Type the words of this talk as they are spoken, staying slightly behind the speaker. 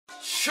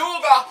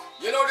Sugar,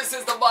 you know this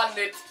is the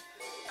Bandit.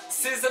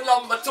 Season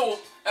number 2,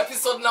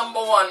 episode number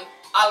 1,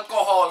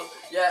 alcohol.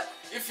 Yeah,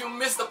 if you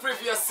missed the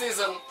previous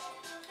season,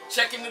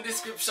 check in the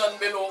description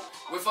below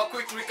with a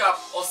quick recap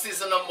of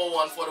season number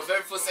 1. For the very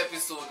first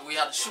episode, we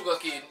had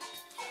Sugarcane.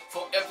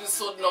 For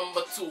episode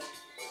number 2,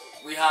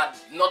 we had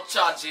Not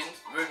Charging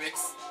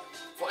remix.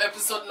 For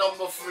episode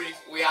number 3,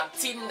 we had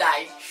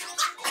Tindai.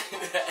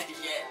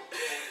 Yeah.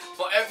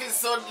 For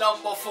episode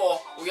number 4,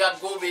 we had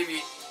Go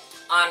Baby.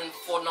 And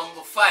for number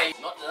 5,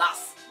 not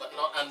last, but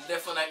not and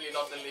definitely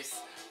not the least,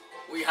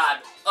 we had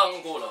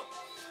Angola.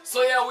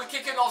 So yeah, we're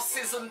kicking off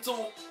season 2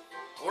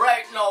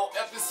 right now,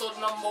 episode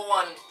number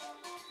 1,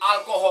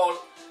 alcohol.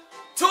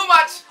 Too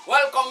much.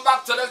 Welcome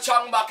back to the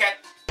Chung Bucket.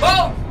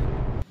 Boom!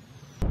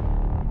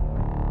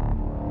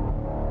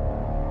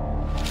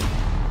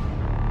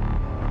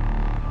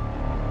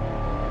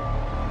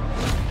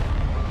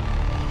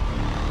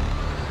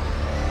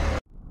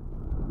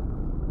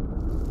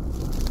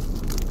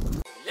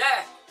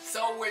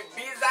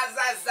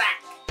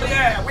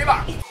 Yeah, we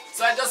back.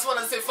 So I just want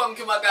to say thank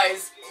you, my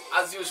guys.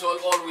 As usual,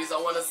 always, I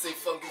want to say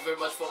thank you very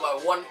much for my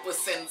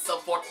 1%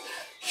 support.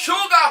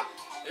 Sugar!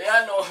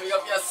 Yeah, no, you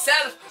have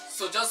yourself.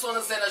 So just want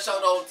to send a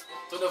shout out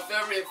to the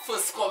very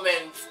first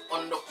comment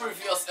on the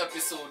previous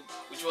episode,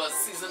 which was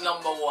season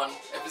number 1,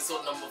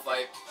 episode number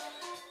 5.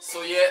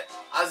 So yeah,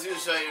 as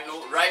usual, you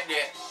know, right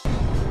there.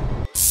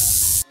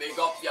 Big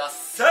up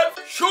yourself,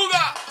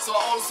 Sugar! So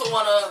I also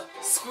want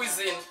to squeeze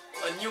in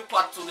a new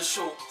part to the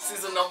show,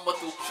 season number 2.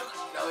 Sugar,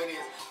 now it is.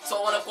 So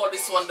I want to call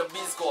this one the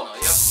Bees Corner,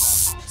 yep.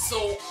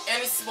 So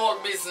any small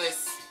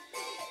business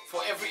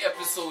for every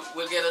episode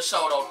will get a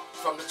shout out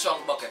from the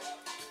Chung Bucket.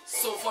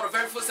 So for the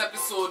very first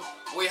episode,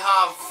 we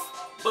have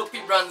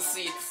BURPEE brand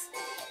seeds,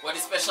 where they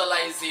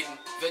specialize in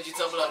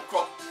vegetable and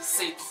crop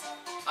seeds,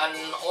 and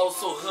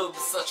also herbs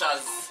such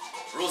as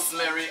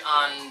rosemary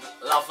and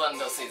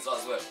lavender seeds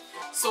as well.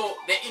 So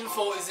the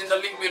info is in the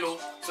link below,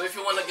 so if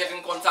you want to get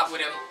in contact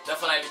with them,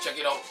 definitely check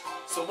it out.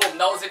 So boom,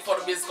 that was it for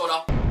the Biz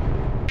Corner.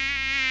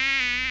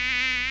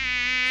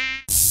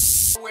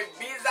 With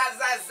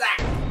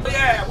Bizazazak.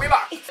 Yeah, we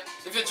back.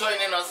 If you're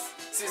joining us,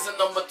 season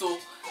number 2,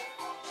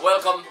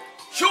 welcome.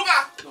 Sugar!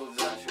 No,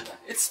 sugar.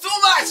 It's too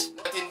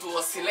much! Get into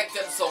a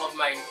selected song of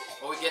mine,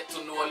 where we get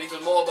to know a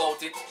little more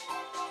about it,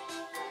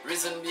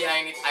 reason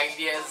behind it,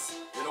 ideas,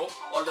 you know,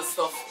 all the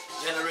stuff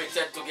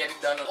generated to get it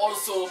done.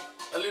 Also,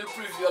 a little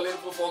preview, a little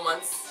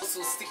performance.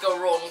 So stick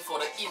around for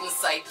the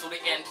insight to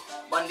the end,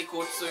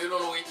 Bandicoot, so you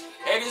don't know it.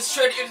 Heading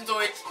straight into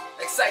it.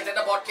 Excited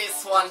about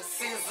this one.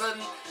 Season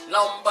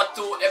number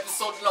 2,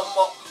 episode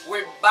number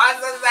with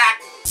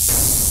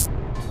Bazazak.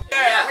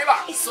 Yeah, we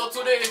back. So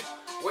today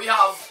we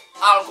have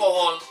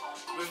alcohol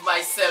with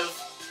myself,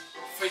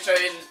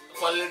 featuring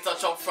for a little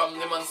touch up from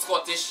Lemon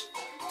Scottish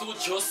to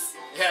Juice.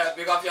 Yeah,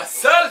 big up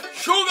yourself,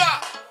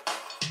 Sugar!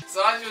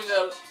 So as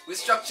usual, we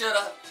structured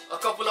a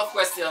couple of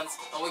questions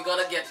and we're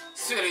gonna get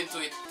straight into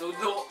it to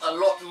know a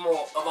lot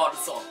more about the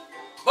song.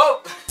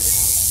 Boom!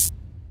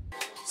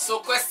 So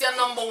question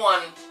number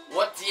 1,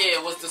 what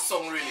year was the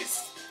song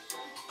released?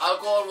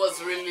 Alcohol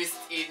was released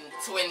in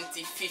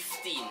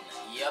 2015.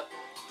 Yep.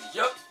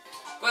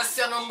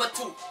 Question number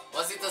 2,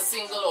 was it a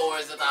single or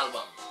is it an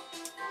album?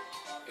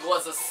 It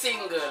was a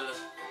single.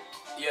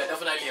 Yeah,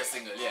 definitely a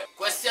single, yeah.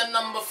 Question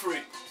number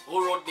 3,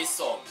 who wrote this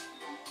song?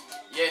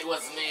 Yeah, it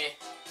was me,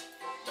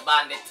 the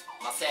Bandit,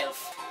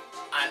 myself,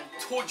 and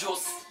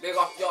Tujos. Big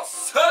up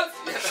yourself,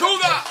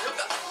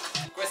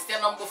 Sugar!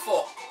 Question number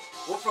 4,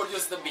 who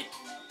produced the beat?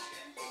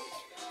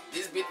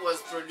 This beat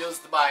was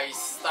produced by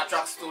Star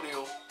Trek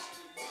Studio,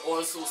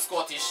 also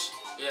Scottish.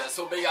 Yeah,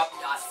 so big up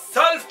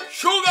yourself,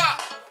 Sugar!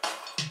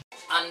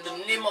 And the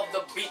name of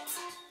the beat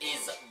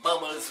is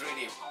Bubbles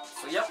Rhythm.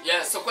 So yep.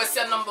 Yeah, so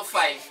question number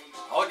 5,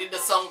 how did the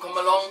song come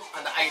along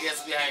and the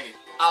ideas behind it?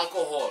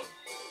 Alcohol.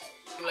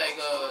 Like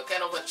a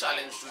kind of a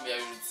challenge to me, I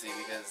would say,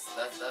 because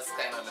that's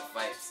kind of the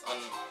vibes.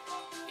 And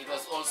it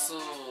was also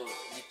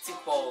the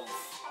tip of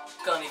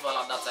Carnival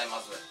at that time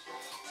as well.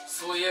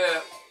 So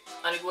yeah,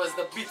 and it was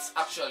the beat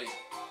actually.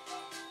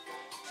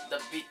 The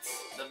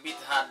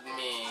beat had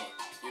me,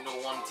 you know,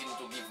 wanting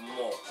to give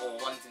more or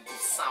wanting to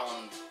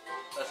sound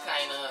a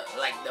kind of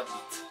like the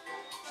beat.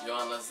 You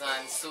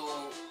understand? So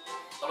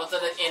a lot of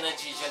the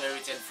energy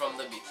generated from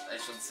the beat, I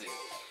should say.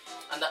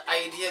 And the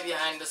idea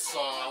behind the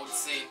song, I would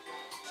say,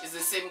 is the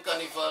same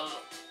Carnival,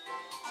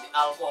 the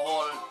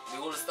alcohol,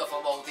 the whole stuff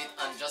about it,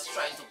 and just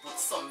trying to put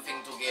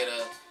something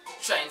together,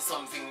 trying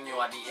something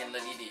new at the end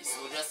of the day.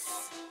 So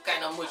just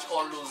kind of merge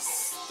all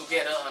those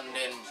together and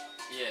then,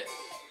 yeah,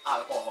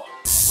 alcohol.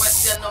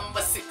 Question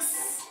number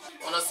 6.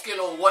 On a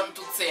scale of 1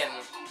 to 10,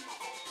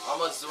 how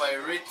much do I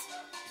rate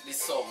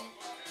this song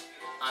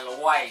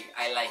and why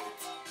I like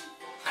it?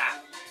 Ha!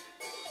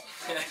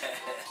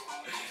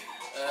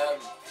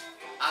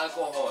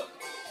 Alcohol.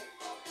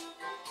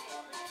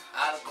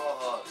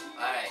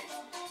 Alright.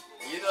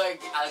 You know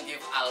I'll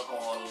give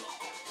alcohol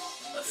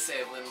a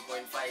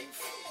 7.5.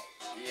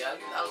 Yeah, I'll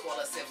give alcohol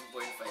a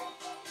 7.5.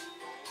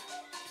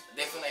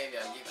 Definitely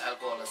I'll give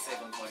alcohol a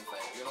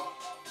 7.5, you know.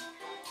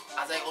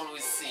 As I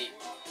always say,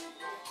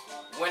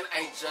 when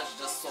I judge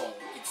the song,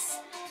 it's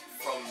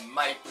from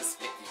my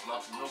perspective,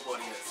 not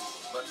nobody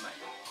else's, but mine.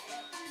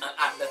 And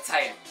at the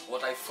time,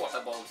 what I thought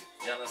about it,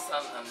 you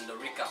understand? And the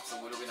recap, so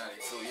we're looking at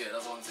it. So yeah,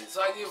 that's what I'm saying. So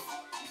I give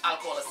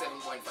alcohol a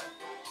 7.5.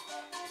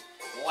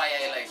 Why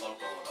I like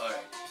alcohol?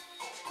 Alright.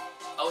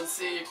 I would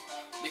say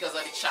because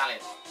of the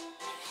challenge.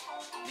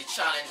 The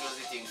challenge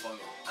was the thing for me.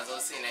 As I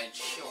was saying,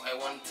 I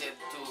wanted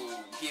to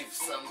give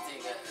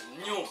something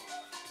new.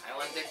 I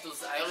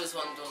always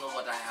want to know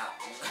what I have.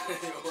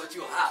 What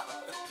you have.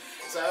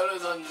 So I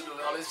always want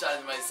to always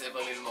challenge myself a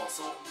little more.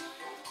 So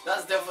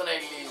that's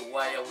definitely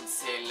why I would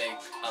say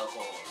like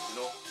alcohol, you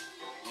know.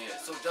 Yeah,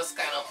 so just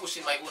kind of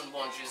pushing my own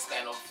boundaries,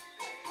 kind of,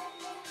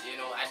 you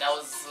know, and that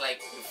was like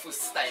the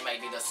first time I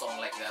did a song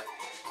like that.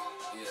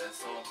 Yeah,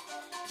 so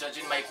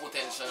judging my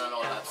potential and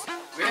all that.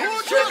 We're going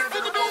to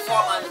do the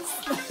performance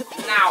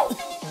now.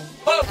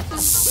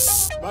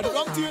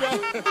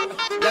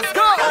 Let's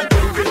go! I'm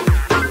drinking.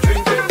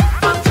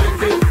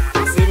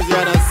 Seems you're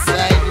on the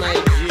side, my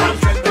G.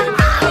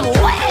 I'm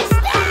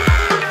wasted.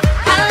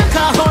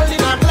 Alcohol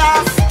in a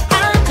glass,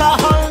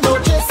 alcohol no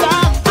chaser,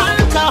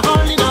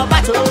 alcohol in a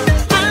bottle,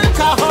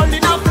 alcohol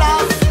in a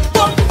flask.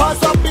 Don't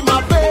pass up in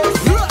my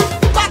face.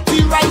 Body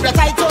right that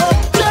I told.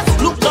 Just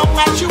look down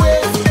at you.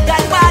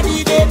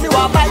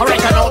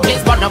 Alright, now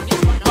please burn up.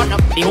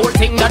 The whole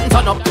thing done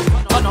turn up.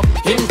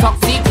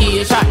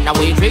 Intoxication, now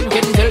we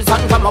drinking till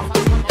sun come up.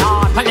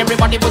 And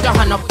everybody put your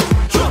hand up.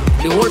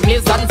 The whole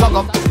place done fuck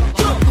up.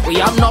 We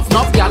have enough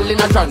gal in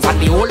a trance, and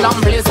the whole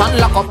damn place done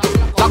lock up.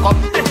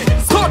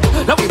 Scott,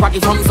 now we party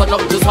from sun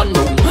up to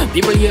sundown.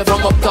 People here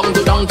from uptown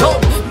to downtown.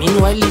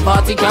 Meanwhile the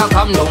party can't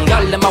come down.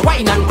 Gal them a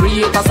wine and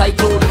create a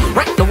cyclone.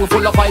 Right now we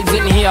full of vibes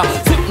in here.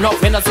 Sitting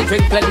up in a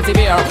drink plenty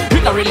beer.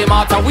 It don't really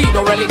matter, we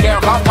don't really care.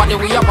 Cause party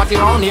we are party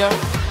round here.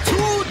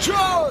 Two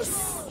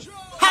Joes.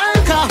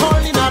 Alcohol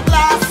in a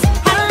glass,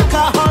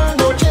 alcohol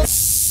no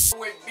chase.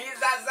 With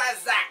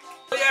Bizazazak.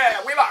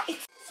 Yeah, we back.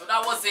 So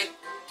that was it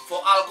for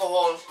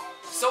alcohol.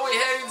 So we're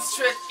heading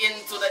straight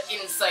into the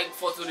inside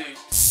for today.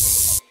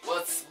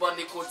 What's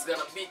Bandicoot's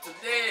gonna be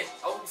today?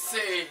 I would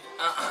say,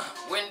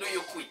 when do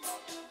you quit?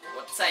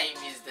 What time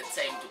is the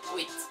time to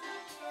quit?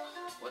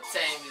 What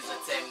time is the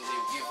time do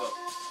you give up?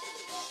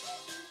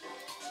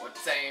 What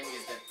time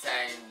is the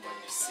time when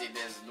you see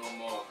there's no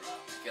more, bro?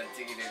 You can't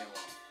take it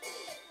anymore.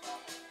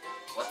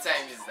 What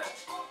time is that?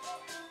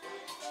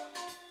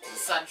 The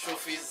sad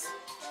truth is,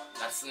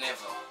 that's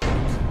never.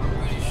 I'm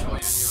pretty sure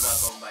you knew that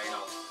one by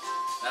now.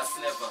 That's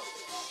never.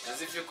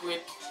 Because if you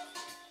quit,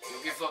 you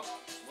give up,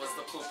 what's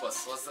the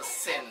purpose? What's the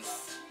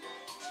sense?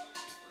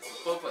 What's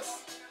the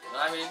purpose? You know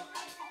what I mean?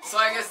 So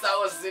I guess that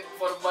was it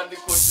for the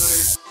Bandicoot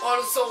today.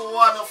 Also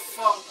wanna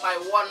thank my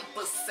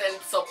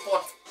 1%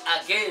 support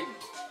again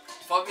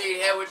for being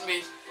here with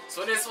me.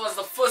 So this was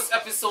the first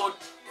episode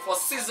for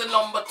season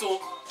number 2.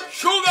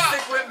 Sugar!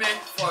 Stick with me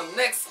for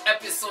next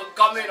episode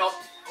coming up.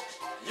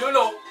 You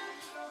know,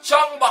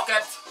 Chung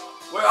Bucket,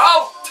 we're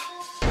out!